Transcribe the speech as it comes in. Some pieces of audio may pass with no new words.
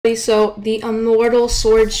So the Immortal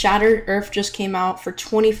Sword Shattered Earth just came out for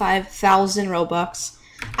 25,000 Robux,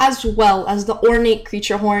 as well as the Ornate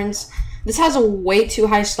creature horns. This has a way too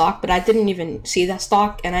high stock, but I didn't even see that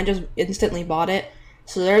stock, and I just instantly bought it.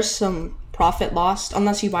 So there's some profit lost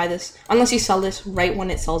unless you sell this right when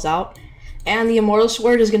it sells out. And the Immortal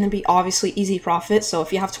Sword is going to be obviously easy profit. So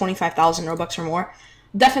if you have 25,000 Robux or more,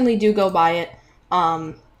 definitely do go buy it.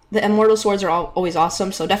 The Immortal Swords are always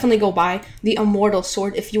awesome, so definitely go buy the Immortal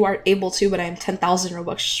Sword if you are able to, but I am 10,000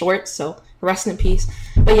 Robux short, so rest in peace.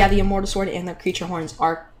 But yeah, the Immortal Sword and the Creature Horns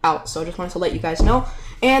are out, so just wanted to let you guys know.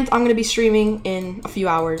 And I'm going to be streaming in a few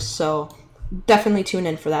hours, so definitely tune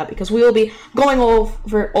in for that, because we will be going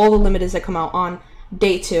over all the limiteds that come out on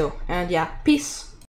day 2. And yeah, peace.